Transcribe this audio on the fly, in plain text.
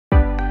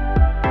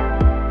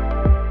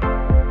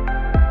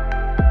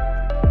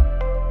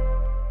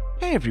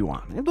Hey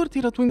everyone, Edward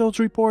here at Windows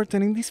Report,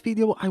 and in this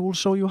video I will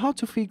show you how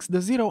to fix the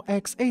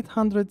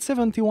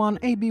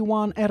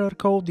 0x80071AB1 error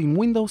code in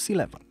Windows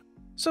 11.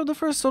 So the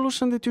first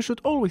solution that you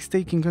should always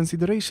take in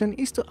consideration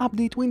is to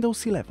update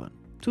Windows 11.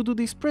 To do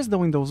this, press the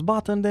Windows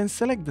button, then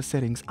select the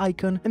settings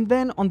icon, and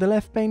then on the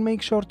left pane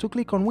make sure to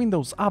click on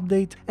Windows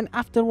Update, and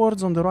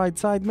afterwards on the right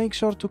side make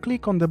sure to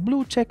click on the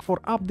blue check for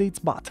updates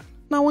button.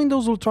 Now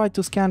Windows will try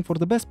to scan for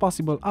the best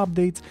possible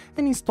updates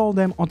and install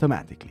them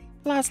automatically.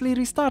 Lastly,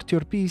 restart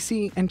your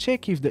PC and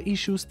check if the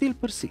issue still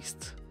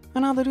persists.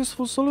 Another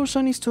useful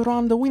solution is to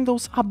run the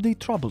Windows Update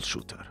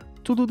troubleshooter.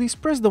 To do this,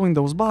 press the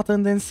Windows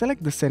button, then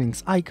select the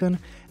settings icon,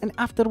 and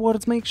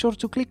afterwards make sure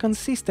to click on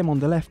System on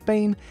the left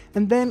pane,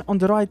 and then on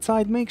the right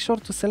side make sure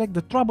to select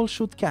the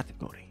Troubleshoot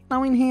category.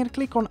 Now in here,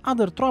 click on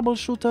Other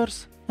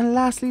Troubleshooters, and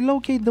lastly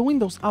locate the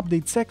Windows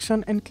Update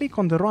section and click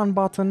on the Run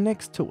button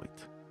next to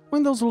it.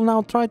 Windows will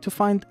now try to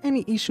find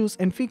any issues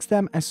and fix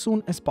them as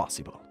soon as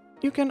possible.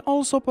 You can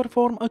also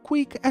perform a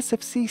quick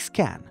SFC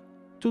scan.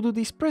 To do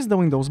this, press the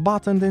Windows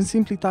button, then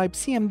simply type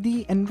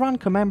cmd and run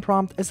command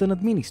prompt as an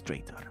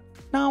administrator.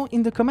 Now,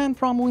 in the command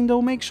prompt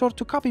window, make sure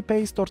to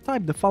copy-paste or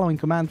type the following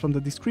command from the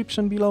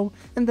description below,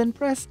 and then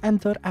press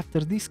enter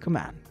after this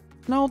command.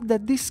 Note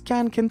that this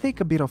scan can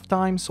take a bit of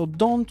time, so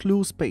don't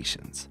lose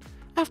patience.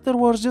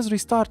 Afterwards, just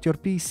restart your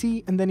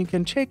PC and then you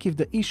can check if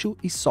the issue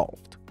is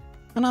solved.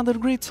 Another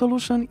great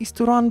solution is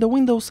to run the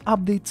Windows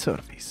Update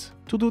service.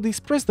 To do this,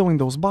 press the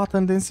Windows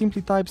button, then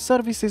simply type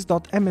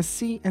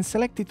services.msc and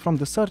select it from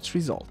the search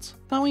results.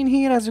 Now in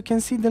here, as you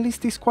can see, the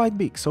list is quite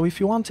big, so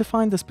if you want to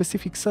find a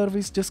specific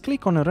service, just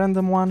click on a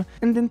random one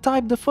and then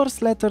type the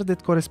first letter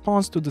that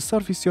corresponds to the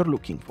service you're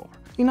looking for.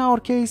 In our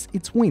case,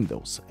 it's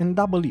Windows and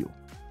W.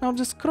 Now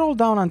just scroll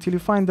down until you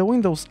find the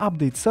Windows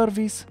Update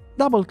service,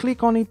 double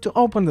click on it to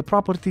open the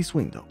properties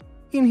window.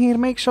 In here,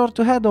 make sure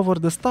to head over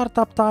the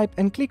startup type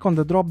and click on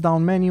the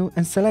drop-down menu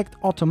and select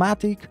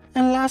Automatic.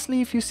 And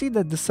lastly, if you see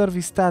that the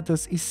service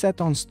status is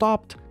set on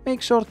Stopped,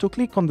 make sure to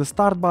click on the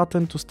Start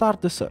button to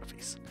start the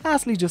service.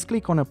 Lastly, just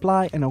click on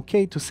Apply and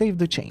OK to save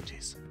the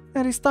changes.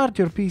 Then restart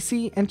your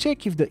PC and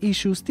check if the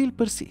issue still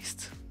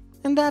persists.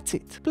 And that's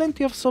it.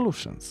 Plenty of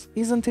solutions,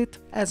 isn't it?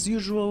 As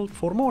usual,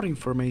 for more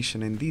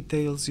information and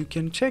details, you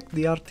can check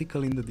the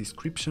article in the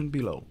description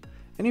below.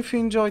 And if you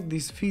enjoyed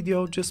this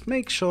video, just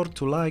make sure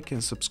to like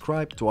and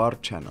subscribe to our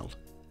channel.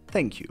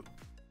 Thank you.